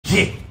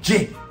Yeah,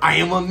 I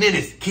am a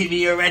menace. Keep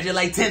me ratchet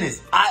like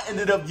tennis. I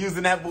ended up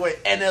using that boy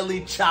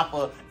NLE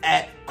Choppa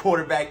at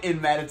quarterback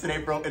in Madden today,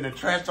 bro. And the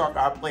trash talker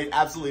I played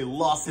absolutely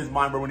lost his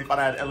mind, bro, when he found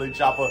out NLE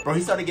Choppa. Bro,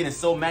 he started getting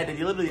so mad that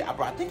he literally,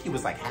 bro, I think he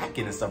was like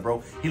hacking and stuff,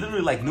 bro. He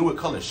literally like knew what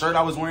color shirt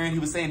I was wearing. He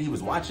was saying he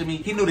was watching me.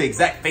 He knew the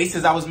exact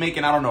faces I was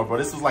making. I don't know, bro.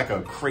 This was like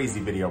a crazy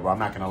video, bro. I'm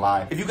not gonna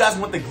lie. If you guys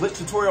want the glitch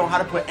tutorial on how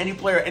to put any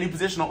player, any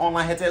position on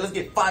online head-to-head, let's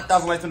get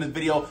 5,000 likes on this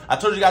video. I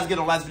told you guys to get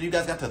on the last video. You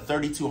guys got to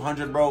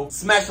 3,200, bro.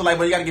 Smash the like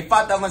button. You gotta get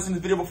 5,000 likes on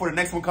this video before the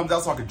next one comes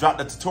out so I can drop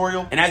the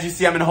tutorial. And as you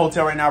see, I'm in a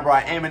hotel right now, bro.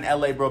 I am in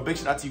LA, bro. Big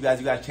shout out to you guys.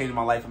 You guys changed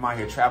my life. I'm out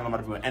here traveling. I'm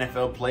about to be with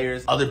NFL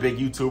players, other big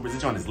YouTubers.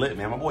 This joint is lit,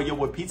 man. My boy Yo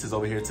Boy Pizza's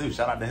over here too.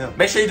 Shout out to him.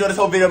 Make sure you do this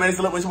whole video, man. It's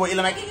lit with your boy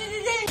Eli Mack.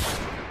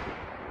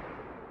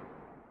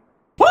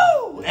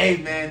 Woo! Hey,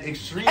 man.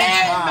 Extreme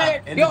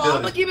time in the building.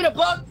 I'm gonna keep it a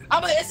buck.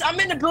 I'm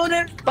in the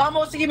building, but I'm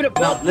also keeping it a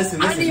buck. No,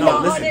 listen. Let me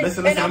talk.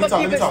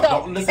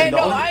 Don't listen. No,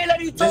 I ain't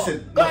letting you talk.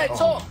 Go ahead,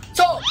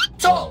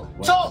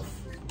 talk.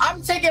 I'm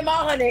taking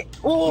my 100.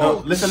 Ooh.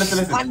 No, listen.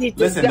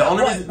 The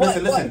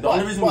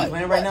only reason we're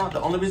playing right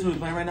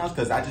now is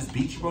because I just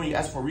beat you, bro. You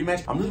asked for a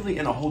rematch. I'm literally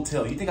in a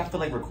hotel. You think I feel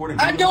like recording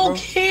videos, I don't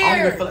care. I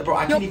don't even feel like, bro.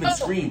 I can't even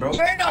scream, bro.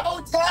 You're in a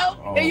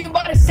hotel and you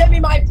about to send me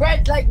my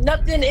bread like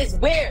nothing is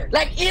weird.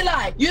 Like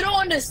Eli, you don't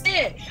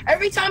understand.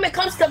 Every time it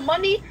comes to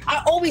money,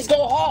 I always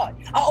go hard.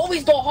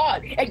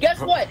 And guess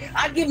what?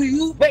 I give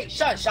you. Wait,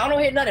 shush. I don't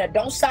hear none of that.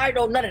 Don't side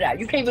or none of that.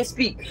 You can't even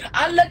speak.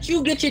 I let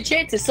you get your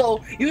chances. So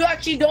you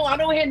actually don't. I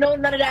don't hear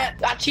none of that.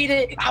 I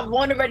cheated. I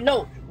won already.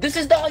 No, this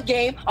is the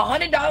game.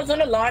 $100 on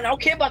the line. I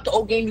don't care about the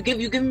old game. You give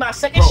me my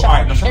second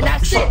shot, and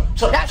that's it.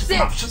 That's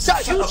it.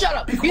 Shut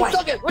up. You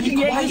talking? What you?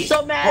 Yeah, you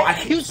so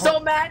mad. You so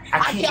mad.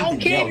 I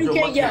don't care if you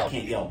can't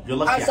yell. You're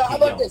lucky. So how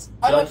about this?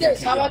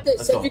 How about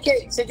this?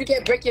 Since you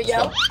can't break your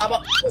yell, how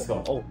about? Let's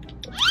go.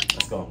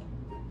 Let's go.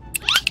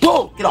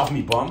 Boom. Get off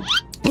me, bum.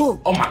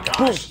 Boom. Oh my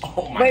gosh.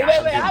 Oh my wait.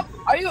 gosh.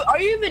 Are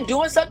you even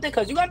doing something?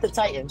 Because you got the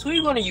Titans. Who are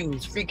you gonna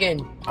use?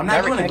 Freaking. I'm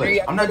not doing a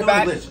glitch. I'm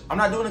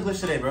not doing a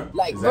glitch today, bro.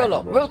 Like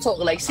real talk.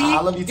 Like, see,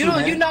 I love you too,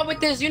 man. You're not with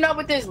this weird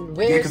stuff.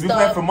 Yeah, because we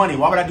playing for money.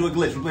 Why would I do a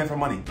glitch? We're playing for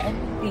money.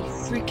 NLE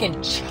freaking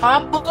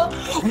Choppa.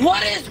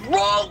 What is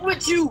wrong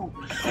with you?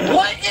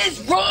 What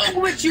is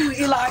wrong with you,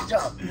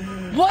 Elijah?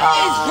 What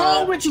is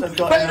wrong with you?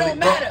 But it don't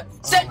matter.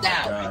 Sit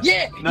down.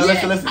 Yeah. No,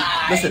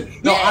 listen.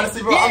 No,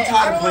 honestly, bro, I'm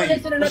tired of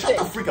playing you. Shut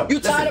the freak up. You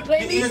tired of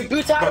playing me?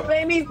 You tired of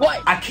playing me?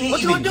 What? I can't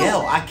even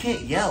yell. I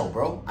can't yell,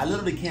 bro. I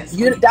literally can't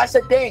scream. That's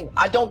the thing.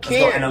 I don't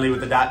care. Let's go NLE with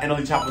the dot.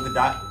 NLE Choppa with the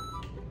dot.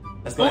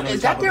 Let's go NLE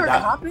Choppa with the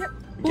dot.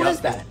 Who is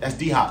that? That's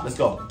D-Hop. Let's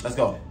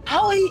go.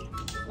 How he?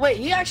 Wait,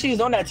 he actually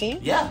is on that team?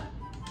 Yeah.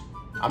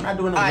 I'm not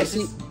doing no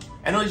glitches.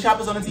 NLE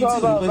Choppa's on the team too.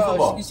 He plays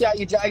football. You see how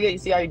you drag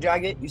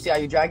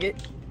it?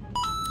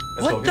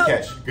 Let's go.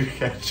 Good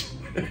catch.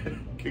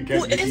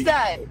 Who is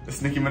that?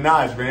 It's Nicki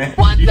Minaj, man.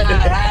 What the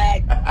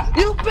heck?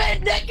 You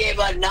bet Nicki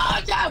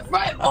Minaj out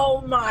front.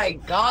 Oh my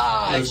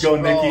gosh. Let's go,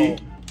 bro.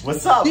 Nicki.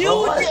 What's up,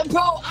 bro?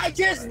 Bro, I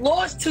just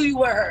lost to you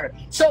with her.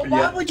 So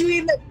why would you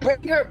even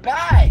bring her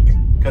back?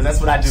 Because that's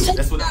what I do. Sit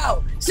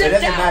down. Sit it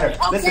doesn't down. matter.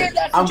 Listen,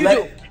 that's what you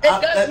do. It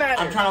does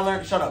matter. I'm trying to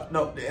learn. Shut up.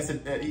 No,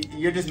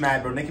 you're just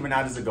mad, bro. Nicki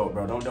Minaj is a GOAT,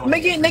 bro. Don't.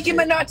 Nicki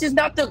Minaj is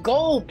not the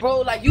GOAT,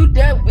 bro. Like, you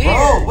dead weird.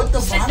 Bro, what the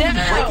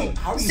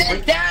fuck?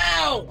 Sit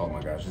down. Oh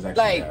my gosh, it's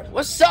actually bad.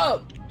 What's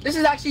up? This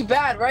is actually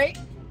bad, right?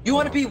 You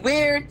want to be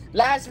weird?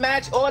 Last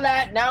match, all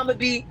that. Now I'm gonna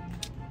be.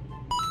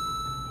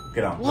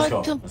 Get on. Let's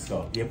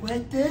go. Yeah.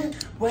 What the?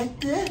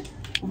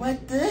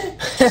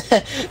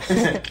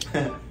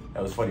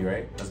 That was funny,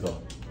 right? Let's go.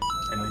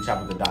 NLE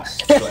Choppa with the dot.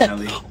 Let's go,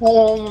 NLE.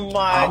 Oh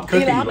my. I'm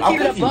cooking you. I'm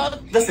cooking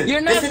you. Listen,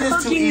 you're not this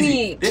is too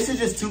easy. This is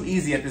just too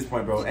easy at this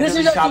point, bro.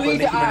 NLE Choppa,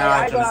 Nicki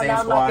Minaj on the same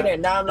squad.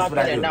 Now I'm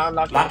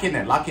locking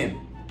in. Lock in.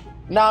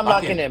 Now I'm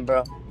locking in,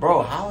 bro.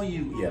 Bro, how are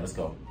you? Yeah, let's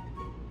go.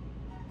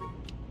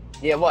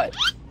 Yeah, what?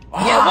 You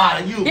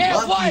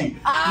lucky.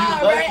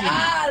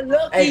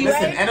 Hey,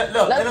 listen,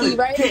 lucky,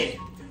 right?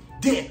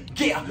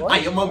 Yeah, I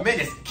am a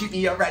menace. Keep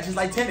me up just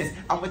like tennis.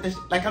 I'm with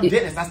like I'm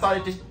Dennis. I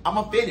started this. I'm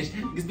a finish.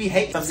 Just be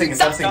hate. Stop singing.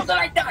 Stop talking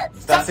like that.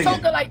 Stop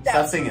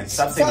singing.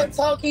 Stop singing.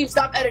 Tell Keem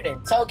stop editing.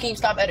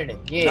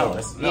 Yeah. No.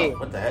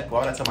 What the heck?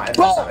 Why would I tell my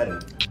editor stop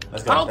editing?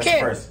 Let's go. I don't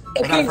care.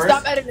 Keem,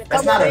 stop editing.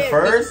 That's not a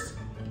first.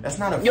 That's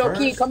not a first. Yo,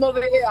 Keem, come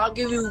over here. I'll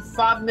give you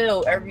 $5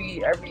 mil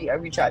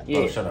every chat. Yeah.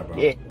 Oh, shut up, bro.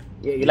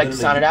 Yeah, you like the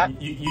sound of that?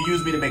 You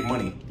use me to make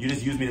money. You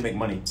just use me to make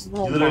money.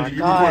 Oh you my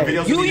God.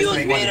 Videos you use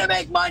me to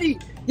make money.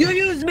 You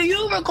use me.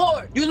 You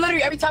record. You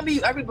literally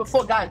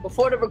before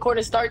the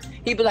recording starts,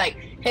 he'd be like,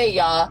 "Hey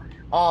y'all,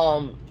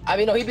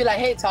 he'd be like,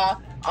 "Hey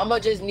Ta, I'ma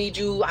just need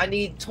you. I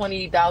need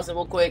 20,000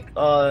 real quick.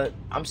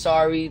 I'm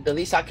sorry. The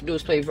least I can do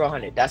is play for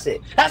 100. That's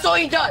it. That's all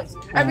he does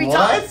every What?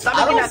 time. Stop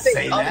making that face.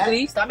 Say that.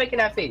 Please stop making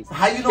that face.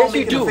 How you know I'm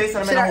making a face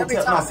and I'm in a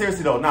hotel? No,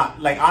 seriously though,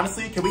 like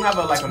honestly, can we have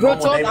a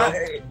normal day, bro?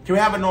 Can we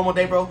have a normal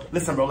day, bro?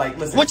 Listen, bro,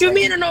 listen. What you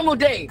mean a normal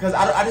day? Because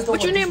I just don't.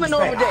 What you mean a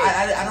normal day?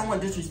 I don't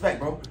want disrespect,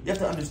 bro. You have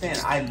to understand.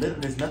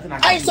 There's nothing I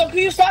can do. So can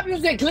you stop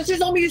using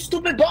glitches on me, you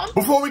stupid bum?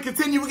 Before we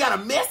continue, we got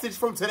a message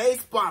from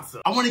today's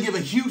sponsor. I want to give a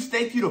huge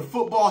thank you to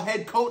Football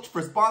Head Coach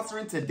for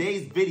sponsoring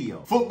today's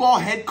video. Football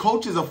Head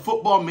Coach is a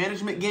football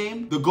management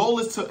game. The goal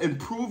is to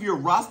improve your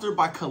roster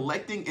by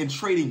collecting and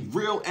trading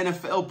real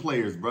NFL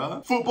players,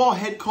 bruh. Football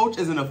Head Coach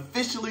is an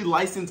officially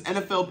licensed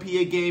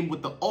NFLPA game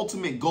with the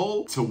ultimate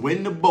goal to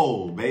win the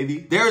bowl, baby.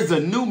 There is a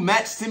new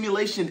match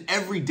simulation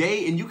every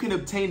day, and you can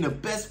obtain the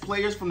best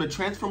players from the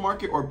transfer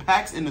market or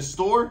packs in the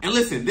store. And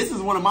listen, this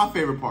is one of my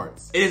favorite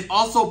parts. It is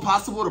also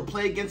possible to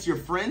play against your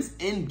friends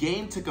in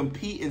game to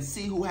compete and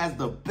see who has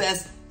the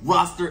best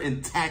roster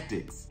and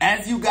tactics.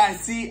 As you guys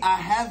see, I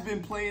have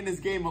been playing this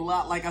game a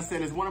lot. Like I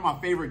said, it's one of my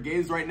favorite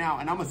games right now,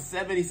 and I'm a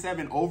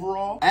 77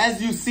 overall. As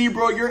you see,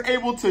 bro, you're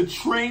able to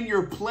train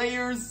your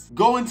players,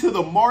 go into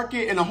the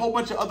market, and a whole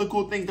bunch of other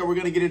cool things that we're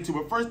gonna get into.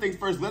 But first things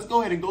first, let's go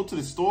ahead and go to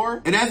the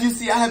store. And as you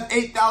see, I have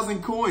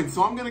 8,000 coins,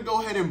 so I'm gonna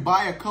go ahead and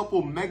buy a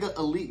couple Mega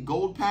Elite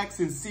Gold packs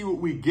and see what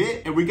we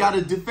get. And we got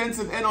a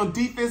defensive end on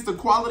defense. The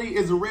quality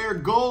is rare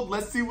gold.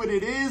 Let's see what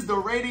it is. The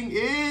rating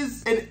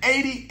is an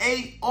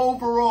 88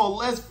 overall.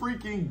 Let's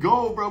freaking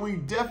go, bro. We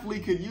definitely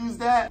could use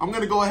that. I'm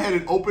gonna go ahead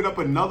and open up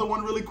another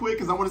one really quick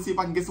because I want to see if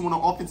I can get someone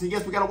on offense. And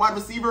yes, we got a wide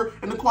receiver,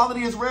 and the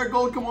quality is rare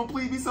gold. Come on,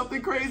 please be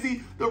something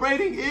crazy. The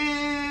rating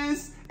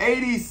is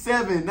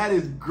 87. That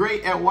is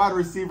great at wide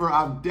receiver.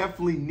 I'm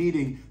definitely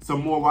needing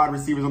some more wide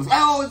receivers on this.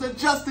 Oh, it's a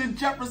Justin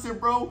Jefferson,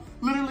 bro.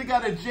 Literally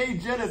got a Jay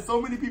Jetta.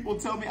 So many people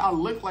tell me I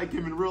look like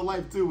him in real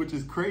life too, which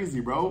is crazy,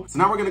 bro. So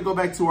now we're gonna go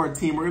back to our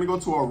team. We're gonna go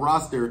to our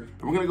roster,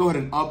 and we're gonna go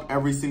ahead and up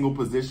every single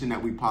position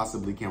that we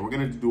possibly can. We're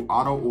gonna do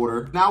auto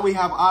order. Now we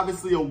have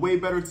obviously a way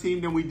better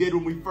team than we did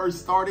when we first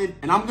started.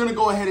 And I'm gonna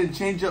go ahead and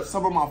change up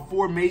some of my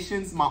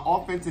formations, my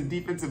offense and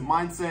defensive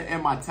mindset,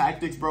 and my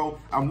tactics, bro.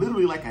 I'm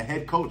literally like a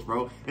head coach,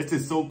 bro. It's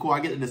just so cool.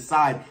 I get to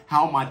decide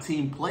how my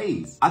team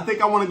plays. I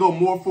think I wanna go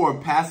more for a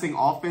passing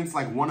offense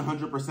like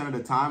 100% of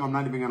the time. I'm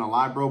not even gonna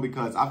lie, bro,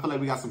 because I feel like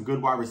we got some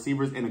good wide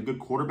receivers and a good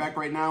quarterback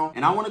right now.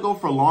 And I wanna go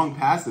for long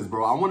passes,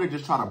 bro. I wanna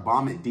just try to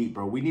bomb it deep,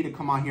 bro. We need to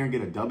come out here and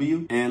get a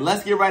W. And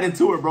let's get right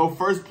into it, bro.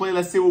 First play,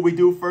 let's see what we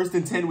do. 1st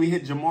and 10, we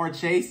hit Jamar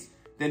Chase.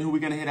 Then who we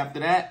gonna hit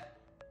after that?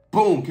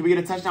 Boom. Can we get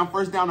a touchdown?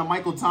 First down to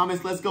Michael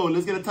Thomas. Let's go.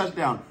 Let's get a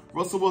touchdown.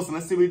 Russell Wilson,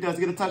 let's see what he does.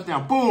 Get a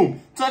touchdown. Boom.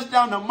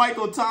 Touchdown to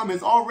Michael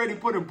Thomas. Already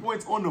putting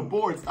points on the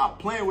board. Stop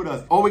playing with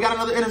us. Oh, we got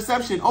another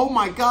interception. Oh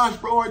my gosh,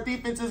 bro. Our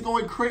defense is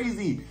going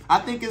crazy. I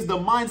think it's the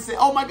mindset.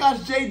 Oh my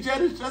gosh, Jay Jett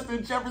is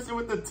Justin Jefferson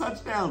with the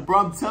touchdown. Bro,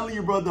 I'm telling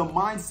you, bro, the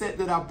mindset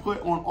that I put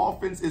on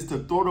offense is to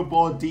throw the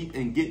ball deep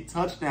and get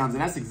touchdowns.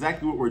 And that's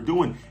exactly what we're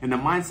doing. And the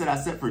mindset I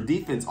set for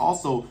defense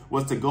also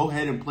was to go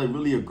ahead and play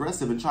really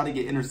aggressive and try to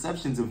get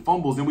interceptions and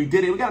fumbles. And we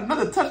did it. We got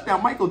another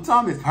touchdown, Michael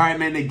Thomas. All right,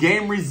 man, the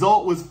game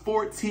result was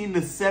 14-70.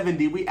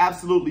 We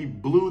absolutely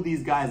blew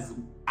these guys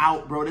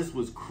out, bro. This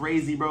was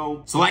crazy,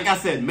 bro. So like I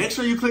said, make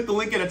sure you click the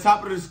link at the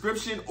top of the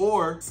description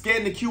or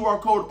scan the QR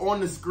code on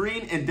the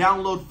screen and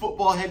download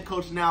Football Head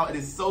Coach now. It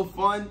is so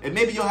fun, and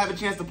maybe you'll have a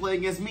chance to play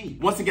against me.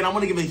 Once again, I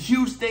want to give a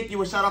huge thank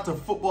you and shout out to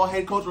Football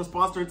Head Coach for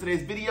sponsoring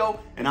today's video,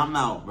 and I'm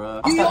out,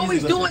 bro. You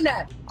always doing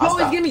that. You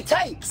always give me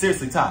tight.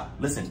 Seriously, Ty,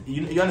 listen,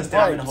 you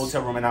understand I'm in a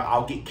hotel room and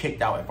I'll get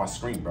kicked out if I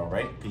scream, bro,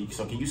 right?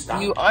 So can you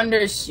stop? You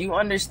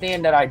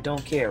understand that I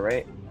don't care,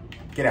 right?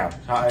 Get out.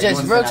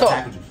 Just real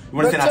talk. You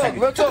want to say I tackle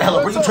you? Shut the hell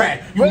up, bro. You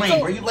trash. You lame,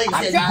 bro. You lame.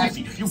 You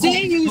goofy. You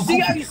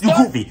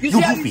goofy. You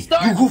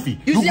goofy.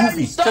 You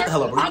goofy. Shut the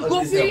hell up, bro. I'm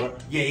goofy.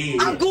 Yeah.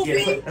 I'm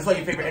goofy. That's why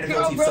your favorite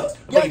NFL team sucks.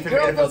 That's why your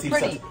favorite NFL team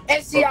sucks.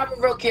 And see, I'm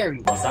a real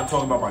carry. Oh, stop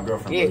talking about my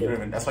girlfriend,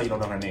 bro. That's why you don't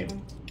know her name.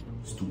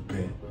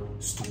 Stupid.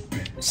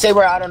 Say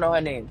word, I don't know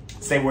her name.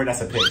 Say word, that's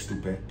a pig,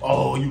 stupid.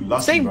 Oh, you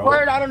lucky, Say bro.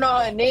 word, I don't know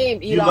her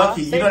name, Eli. You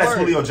lucky. You know that's word.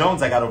 Julio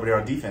Jones I got over there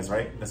on defense,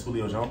 right? That's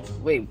Julio Jones.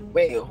 Wait,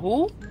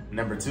 who?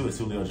 Number 2 is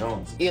Julio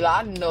Jones. Eli,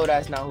 I know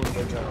that's not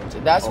Julio Jones.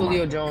 If that's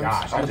Julio Jones,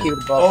 gosh, I'm gonna keep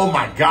it above. Oh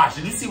my gosh,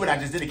 did you see what I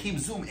just did? I keep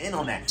zooming in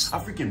on that. I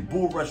freaking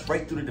bull rushed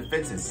right through the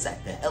defense and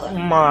sacked the hell out of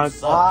him. Oh my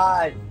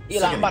god.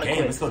 Eli, I'm about to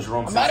quit. Let's go,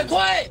 Jerome. I'm about to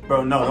quit.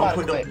 Bro, no,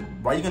 don't quit.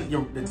 Why you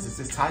gonna,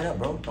 it's tied up,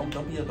 bro.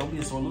 Don't be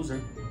a sore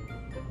loser.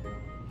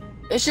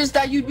 It's just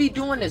that you be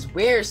doing this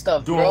weird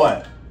stuff, doing bro.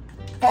 What?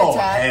 Head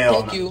tap,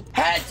 thank you.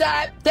 Head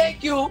tap,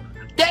 thank you.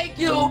 Thank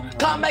you. Oh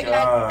Come again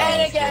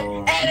and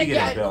again and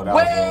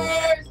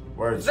again.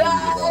 Where's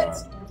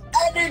that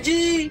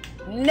energy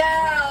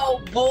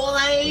now,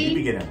 boy? You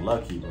be getting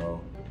lucky,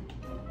 bro.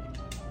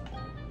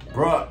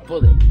 Bruh.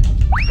 Bullet.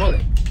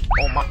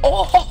 Oh my!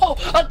 Oh,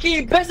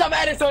 Akeem, piss up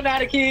Addis on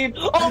that, Akeem.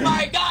 Oh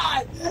my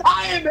God,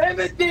 I am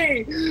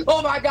everything.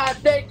 Oh my God,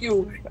 thank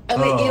you.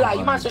 Eli,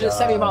 you might as well just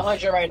send me my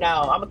 100 right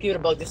now. I'm gonna keep it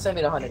about. Just send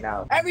me the 100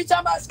 now. Every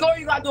time I score,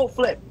 you gotta do a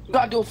flip.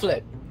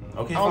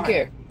 Okay, I don't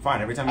care.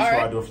 Fine. Every time you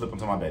score, I do a flip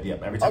onto my bed.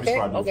 Yep. Every time you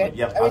score, I do a flip.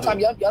 Yep. Every time,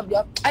 yep.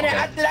 And then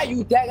after that,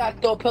 you gotta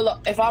throw a pillow.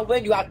 If I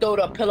win, you gotta throw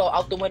the pillow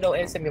out the window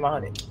and send me my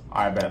 100.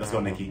 All right, bet. Let's go,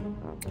 Nicki.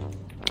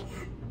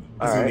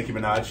 Let's go, Nicki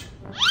Minaj.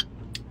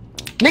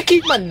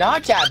 Nicki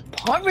Minaj at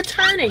punt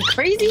return and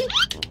crazy?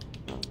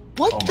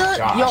 What the?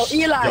 Gosh. Yo,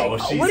 Eli. Yo,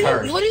 she's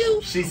her. What are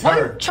you? She's what her.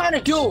 are you trying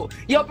to do?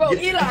 Yo, bro,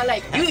 Eli,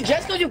 like, you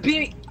just because you beat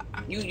me.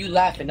 You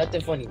laughing, nothing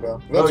funny, bro.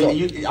 Bro,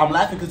 I'm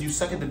laughing because you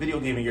suck at the video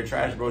game and you're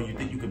trash, bro. You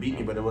think you could beat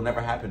me, but it will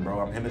never happen,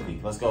 bro. I'm Timothy.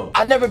 Let's go.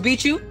 I never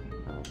beat you.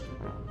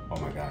 Oh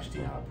my gosh,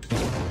 D-Hop.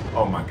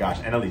 Oh my gosh,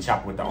 NLE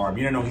Choppa with the arm.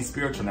 You didn't know he's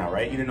spiritual now,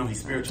 right? You didn't know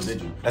he's spiritual,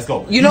 did you? Let's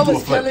go. You know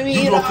what's killing me?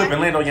 You do a flip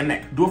and land on your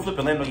neck. Do a flip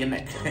and land on your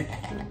neck.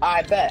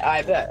 I bet.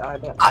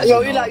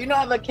 Yo, Eli, you know I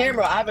have a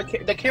camera.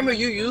 The camera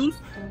you use.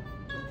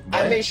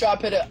 What? I made sure I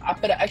put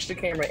an extra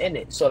camera in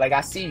it, so like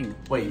I see you.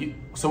 Wait,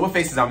 so what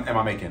faces am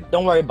I making?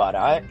 Don't worry about it,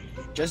 alright?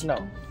 Just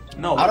know.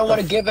 No, I don't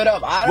want to give it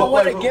up. I don't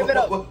want to give it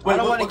up. I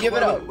don't want to give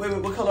it up. Wait,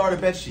 what color are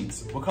the bed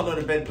sheets? What color are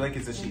the bed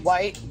blankets and sheets?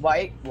 White.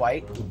 What?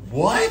 Wait,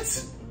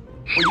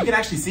 you can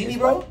actually see me,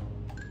 bro?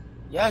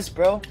 Yes,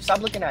 bro.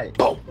 Stop looking at it.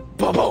 Boom.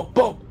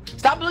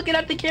 Stop looking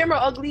at the camera,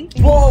 ugly.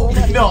 Whoa,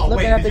 no,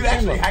 wait, did you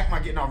actually hack my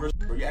bro?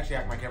 You actually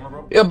hacked my camera,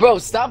 bro? Yo, bro,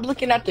 stop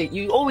looking at the.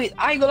 You always.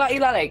 I ain't gonna lie,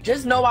 Eli. Like,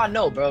 just know I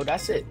know, bro.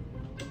 That's it.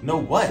 Know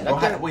what?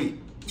 Bro, wait.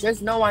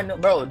 Just know I know,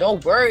 bro.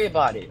 Don't worry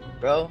about it,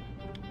 bro.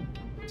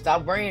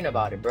 Stop worrying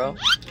about it, bro.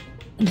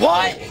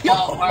 What?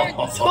 Yo,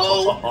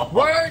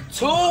 word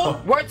two,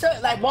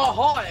 like my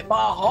heart.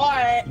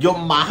 Yo,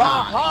 my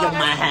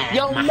heart.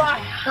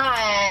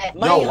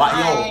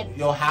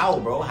 Yo, how,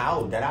 bro?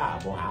 How? That I,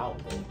 bro, how?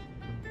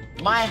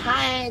 My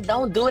height,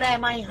 don't do that,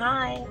 my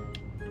height.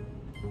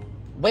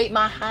 Wait,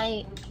 my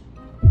height.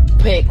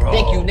 Pick, bro,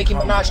 thank you, Nicki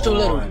Minaj too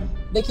little.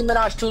 Nicki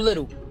Minaj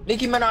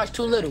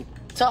too little.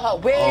 Tell her,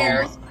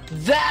 where's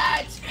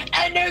that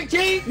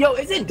energy? Yo,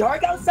 is it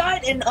dark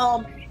outside in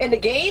the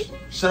game?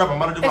 Shut up, I'm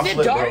about to do my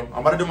flip, bro. I'm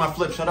about to do my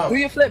flip, shut up. Do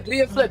your flip,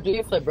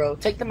 bro.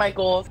 Take the mic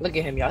off. Look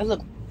at him, y'all.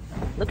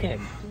 Look at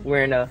him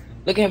wearing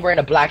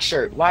a black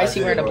shirt. Why is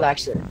he wearing a black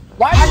shirt?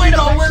 Why are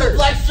you wearing a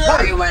black shirt? Why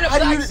are you wearing a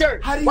black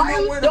shirt? How do you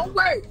know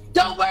where?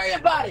 Don't worry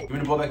about it. Give me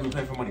the ball back, we're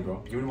playing for money, bro.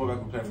 Give me the ball back,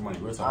 we're playing for money.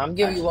 I'm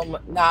giving you one more.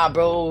 Nah,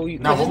 bro.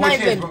 Nah, one more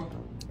chance, bro.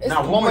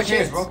 Nah, one more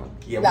chance, bro.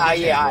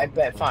 Yeah, I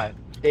bet. Fine.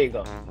 There you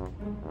go.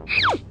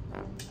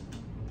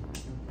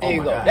 There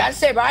you go.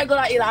 That's it, bro. I ain't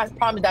gonna lie, Eli. I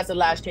promise that's the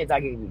last chance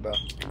I gave you, bro.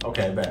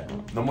 Okay, bet.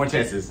 No more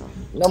chances.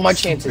 No more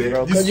chances,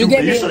 bro. You should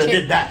have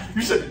did that.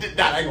 You should have did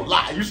that. I ain't gonna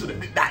lie. You should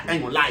have did that. I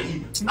ain't gonna lie.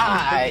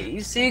 Alright,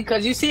 you see,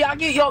 I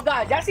get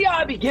guys. Y'all see how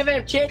I be giving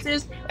him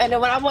chances, and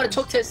then when I want to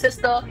talk to his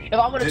sister, if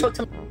I want to talk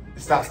to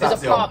stop,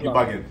 yo, you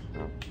bugging.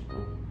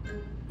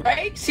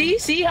 Right?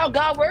 See how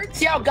God works?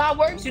 See how God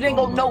works? You didn't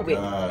go nowhere.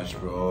 Oh my gosh,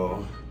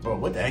 bro. Bro,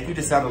 what the heck? You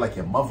just sounded like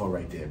your mother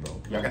right there,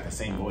 bro. Y'all got the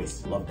same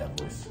voice. Love that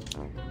voice.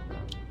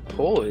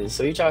 Pause.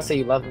 So you trying to say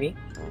you love me?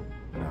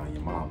 Nah,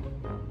 your mom.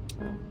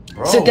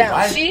 Bro, sit down.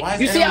 Why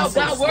you see how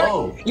God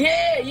works?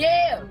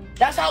 Yeah.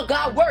 That's how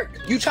God works.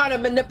 You trying to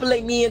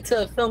manipulate me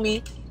into, feel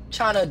me,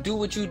 trying to do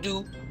what you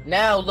do.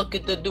 Now look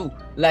at the do.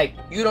 Like,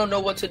 you don't know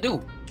what to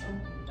do.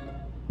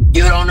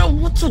 You don't know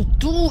what to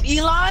do,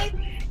 Eli?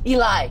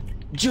 Eli,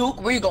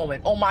 Juke, where you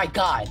going? Oh my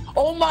God.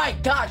 Oh my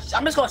gosh.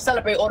 I'm just going to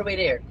celebrate all the way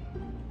there.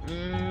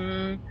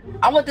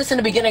 I want this in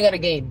the beginning of the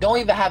game. Don't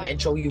even have an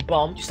intro, you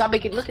bum. Stop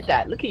making. Look at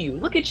that. Look at you.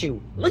 Look at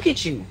you.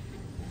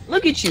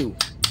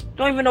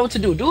 Don't even know what to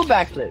do. Do a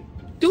backflip.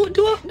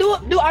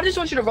 Do. I just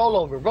want you to roll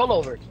over. Roll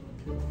over,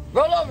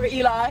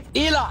 Eli.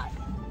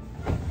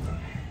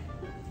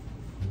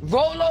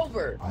 Roll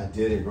over. I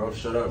did it, bro.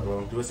 Shut up,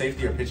 bro. Do a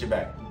safety or pitch it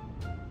back.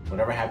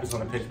 Whatever happens on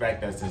the pitch back,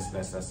 that's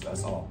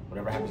all.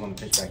 Whatever happens on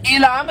the pitch back.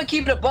 Eli, I'm gonna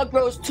keep the buck,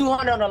 bro. It's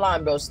 200 on the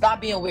line, bro.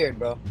 Stop being weird,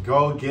 bro.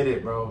 Go get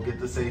it, bro. Get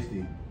the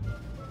safety.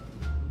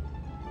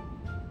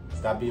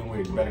 Stop being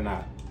weird. You better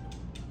not.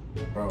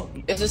 Bro.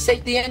 It's a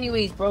safety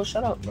anyways, bro.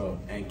 Shut up. Bro,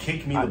 and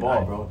kick me the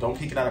ball, bro. Don't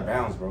kick it out of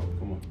bounds, bro.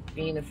 Come on.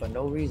 Fiending for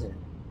no reason.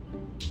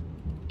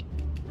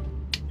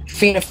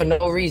 Fiending for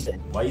no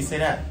reason. Why you say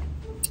that?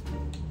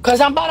 Cause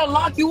I'm about to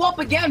lock you up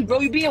again, bro.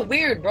 You being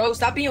weird, bro.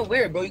 Stop being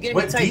weird, bro. You getting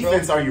me tight, bro. What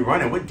defense are you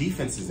running? What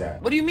defense is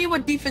that? What do you mean,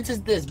 what defense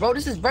is this, bro?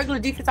 This is regular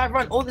defense I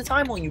run all the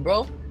time on you,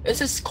 bro. This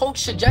is coach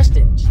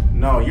suggestions.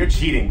 No, you're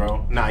cheating,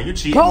 bro. Nah, you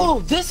cheating. Bro,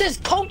 this is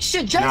coach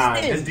suggestions.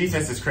 Nah, this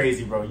defense is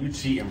crazy, bro. You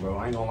cheating, bro.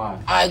 I ain't gonna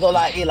lie. I ain't gonna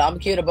lie, Eli. I'm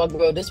kidding about,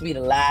 bro. This will be the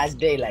last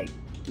day, like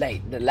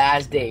the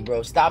last day,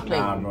 bro. Stop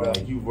playing with me, bro.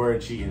 Like, you were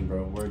cheating,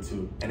 bro. Word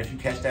two. And if you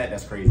catch that,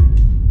 that's crazy.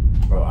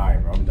 Bro, all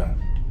right, bro. I'm done.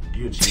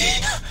 You a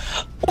cheater,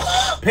 bro.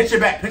 Pitch it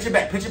back.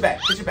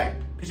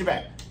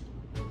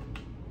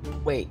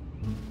 Wait.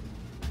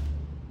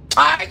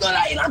 I ain't gonna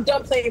lie, I'm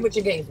done playing with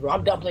your games, bro.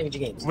 I'm done playing with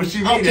your games. What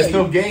you mean? There's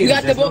still games. You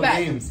got the ball back.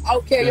 Games.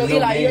 Okay, yo,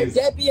 Eli, you're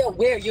dead being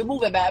weird. You're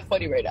moving bad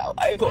funny right now.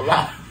 I ain't gonna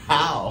lie.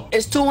 How?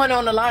 It's 200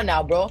 on the line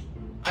now, bro.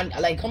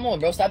 Like, come on,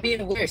 bro. Stop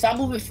being weird. Stop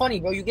moving funny,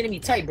 bro. You're getting me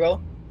tight, bro.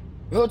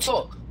 Real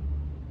talk.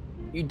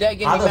 You dead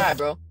getting me mad,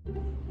 bro.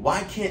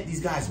 Why can't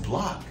these guys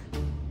block?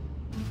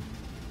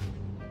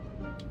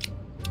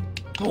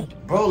 Boom.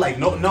 Bro, like,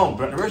 no,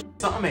 bro.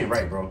 Something ain't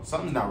right, bro.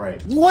 Something's not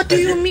right. What do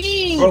you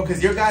mean? Bro,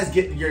 because your guys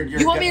get your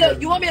you want me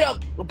to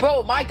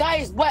bro, my guy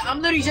is what?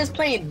 I'm literally just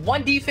playing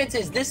one defense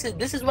this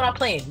is what I'm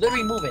playing.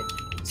 Literally moving.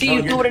 See,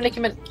 you do it in Nicki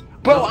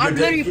Minaj. Bro, I'm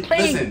literally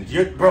playing.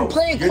 Listen, I'm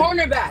playing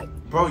cornerback.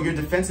 Bro, your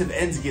defensive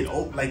ends get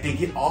they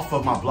get off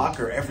of my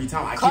blocker every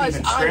time. I can't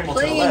even scramble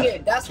to the left. I'm playing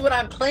it. That's what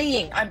I'm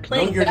playing. I'm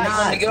playing. No, you're not. You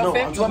want me to get off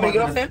him? You want me to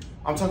get off him?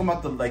 I'm talking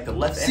about the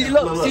left see, end.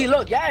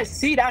 Look. Yes,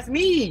 see, that's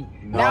me.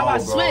 No, now I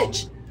bro.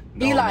 switch.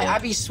 No, Eli, bro. I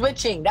be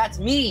switching. That's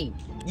me.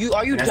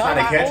 Are you That's dumb? not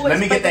a catch. Let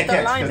me get that catch,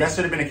 alignment. because that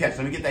should have been a catch.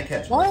 Let me get that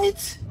catch.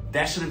 What?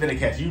 That should have been a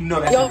catch. You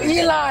know that. Yo,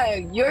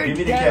 Eli, you're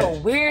dead a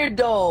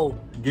weirdo.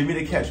 Give me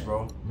the catch,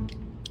 bro.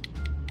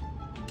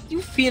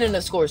 You feeding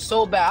the score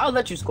so bad. I'll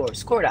let you score.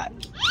 Score that.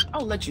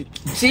 I'll let you.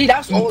 See,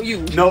 that's all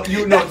you. No,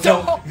 you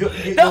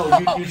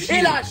cheated.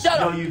 Eli,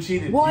 shut up. No, you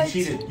cheated. What?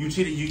 You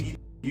cheated. You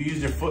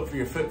used your foot for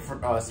your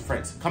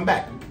friends. Come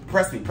back.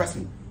 Press me.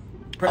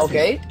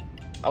 Okay.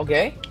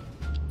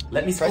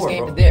 Let me score, First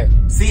game bro. is there.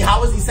 See,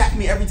 how is he sacking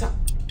me every time?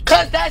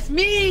 Cause that's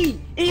me,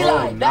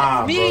 Eli. Bro,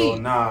 that's me. Bro,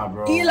 nah,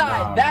 bro.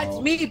 Eli, that's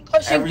me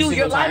pushing through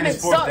your lineman.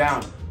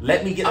 Down.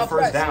 Let me get the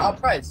first down. I'll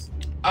press.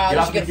 Get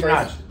Let's off get Nicki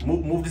first.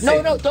 Minaj. Move the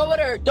safety. No, throw it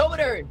to her.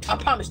 I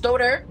promise, throw it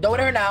to her. Throw it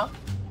to her now.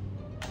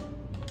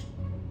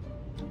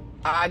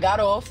 I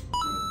got off.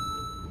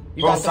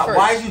 You Bro, got the stop. first.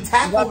 Why did you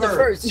tackle her? You got the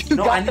first.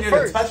 No, I needed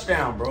a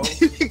touchdown, bro.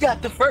 You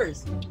got the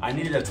first. I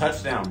needed a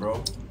touchdown,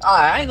 bro.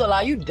 Alright, I ain't gonna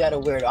lie, you dead a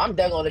weirdo. I'm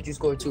dead gonna let you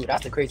score too.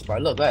 That's the crazy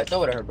part. Look, go ahead,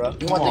 throw it at her, bro.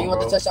 You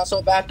want the touchdown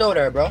so bad? Throw it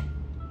at her, bro.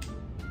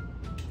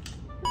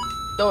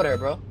 Throw it at her,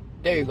 bro.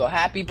 There you go.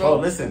 Happy, bro.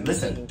 Bro, listen.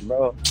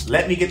 Bro.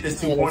 Let me get this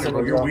 2-pointer,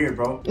 bro. You're weird,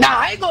 bro. Nah,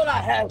 I ain't gonna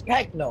lie.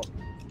 Heck no.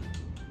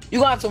 You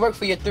gonna have to work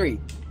for your 3.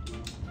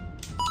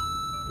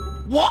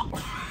 What?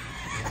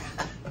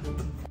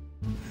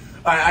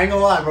 Alright, I ain't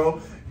gonna lie,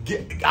 bro.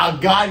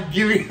 God,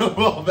 give me the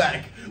ball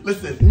back.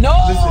 Listen. No.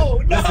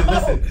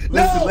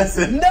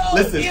 Listen.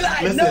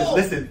 Eli, no.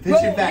 Listen. Pitch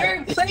bro, it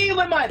back. You're playing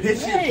with my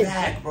Pitch head. it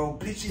back, bro.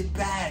 Pitch it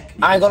back.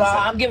 I ain't gonna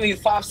lie. I'm giving you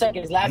 5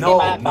 seconds. Last game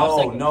I had 5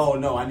 seconds.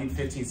 No. I need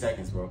 15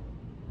 seconds, bro.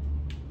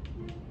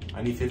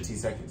 I need 15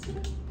 seconds.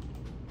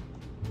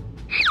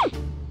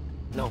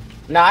 No.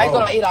 Nah, I ain't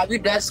gonna lie. Eli, if you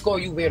dead score,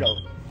 you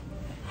weirdo.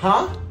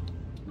 Huh?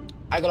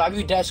 I ain't gonna lie. If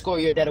you dead score,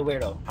 you're dead a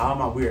weirdo. How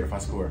am I weird if I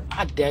score?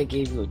 I dead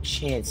gave you a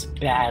chance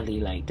badly.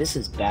 Like, this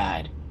is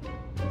bad.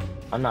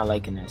 I'm not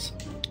liking this.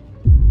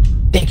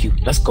 Thank you.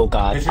 Let's go,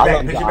 God. Pitch it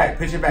back.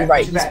 You're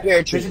right. He's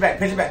spiritual. Pitch it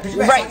back.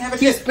 You're right.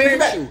 He's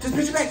spiritual. Just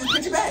pitch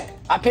it back.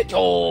 I pitch.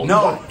 Oh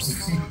no.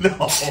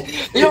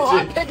 Yo,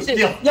 I pitch it.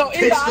 Yo,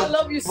 Eli, I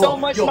love you so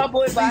much, my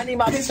boy, but I need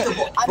my money.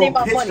 I need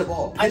my money,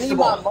 bro.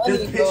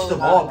 Just pitch the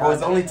ball, bro.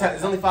 It's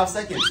only 5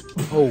 seconds.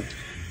 Oh.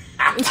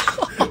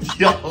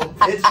 Yo,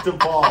 pitch the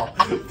ball.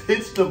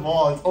 Pitch the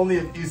ball. It's only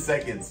a few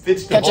seconds.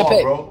 Pitch the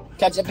ball, bro.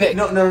 Catch a pick.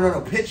 No.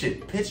 Pitch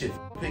it. Pitch it.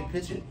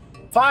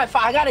 Fine.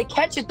 I gotta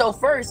catch it though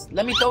first.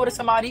 Let me throw it to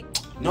somebody.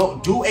 No,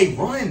 do a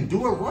run. Play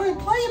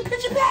it.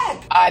 Pitch it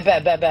back. I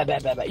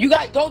bet. You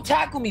guys don't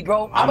tackle me,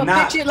 bro. I'm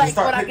gonna pitch it like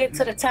when I get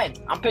to the 10.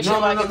 I'm pitching.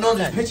 No.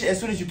 Just pitch it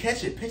as soon as you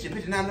catch it. Pitch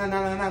it. Now.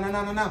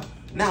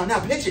 Now,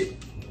 pitch it.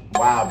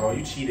 Wow, bro,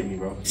 you cheated me,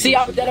 bro. See,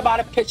 I'm dead about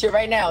to pitch it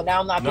right now.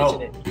 Now I'm not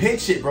pitching it.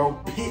 Pitch it, bro.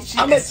 Pitch it.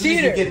 I'm a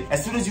cheater.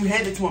 As soon as you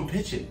hand it to him,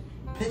 pitch it.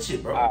 Pitch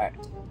it, bro. All right.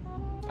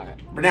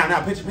 But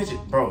now, pitch it.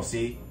 Bro,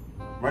 see?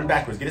 Run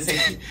backwards. Get a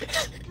safety.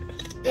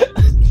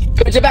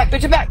 Pitch it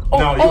back. Oh,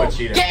 no, you a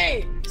cheater.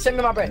 Game. Send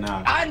me my bread.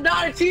 Nah. I'm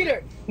not a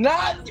cheater.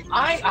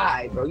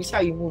 Bro. You see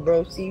how you move,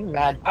 bro? See, you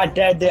mad. I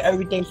did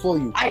everything for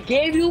you. I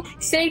gave you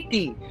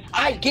safety.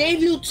 I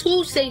gave you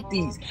 2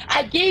 safeties.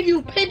 I gave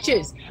you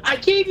pitches. I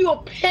gave you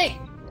a pick.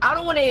 I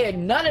don't want to hear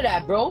none of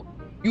that, bro.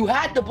 You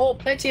had the ball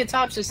plenty of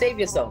times to save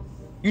yourself.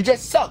 You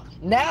just suck.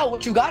 Now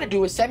what you got to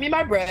do is send me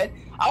my bread.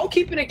 I'll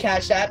keep it in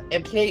Cash App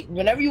and play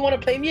whenever you want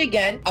to play me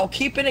again. I'll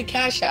keep it in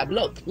Cash App.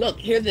 Look,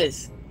 hear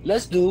this.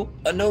 Let's do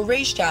a no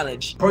race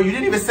challenge. Bro, you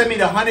didn't even send me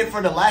the 100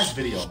 for the last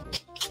video.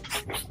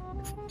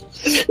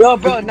 Yo,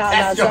 bro, nah.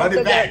 That's your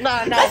 100 back.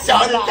 Nah, That's your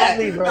 100 back.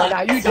 Bro.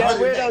 Nah, you dead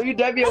weirdo. You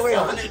dead be a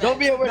weirdo. That's your Don't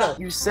be a weirdo.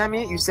 You send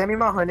me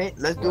my 100.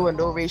 Let's do a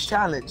no race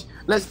challenge.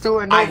 Let's do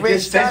a no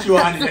race challenge. I just sent you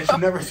 100 that you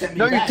never sent me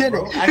back, No, you didn't.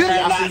 bro. Actually,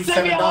 I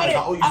sent you $7. I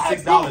owe you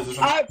 $6 or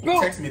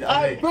something. Text me the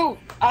other day.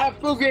 I have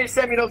proof you ain't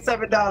sent me no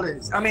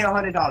 $7. I mean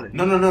 $100.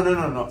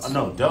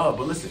 No, duh.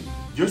 But listen,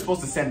 you're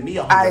supposed to send me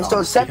 $100. Alright,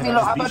 so send me.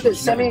 How about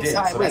this? Send me.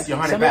 Alright, wait.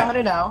 Send me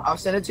 100 now. I'll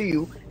send it to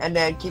you, and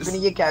then keep it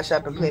in your Cash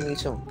App and play me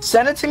soon.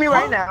 Send it to me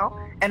right now,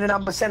 and then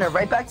I'm gonna send it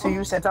right back to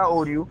you since I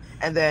owed you,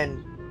 and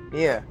then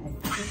yeah.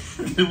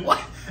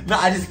 What? No,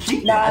 I just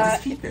keep it. I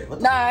ain't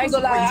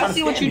gonna lie. I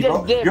see what you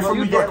just did, You're bro.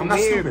 from New York. I'm not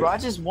stupid, bro. I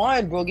just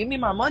won, bro. Give me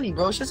my money,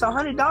 bro. It's just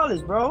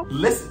 $100, bro.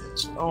 Listen,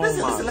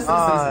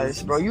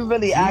 bro. You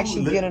really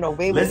actually getting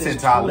away with this. Listen,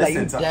 Tom. Like,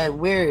 you that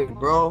weird,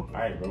 bro. All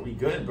right, bro. We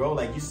good, bro.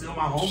 Like, you still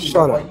my homie.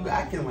 Shut up. Why you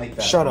acting like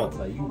that? Shut up.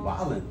 Like, you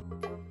wildin'.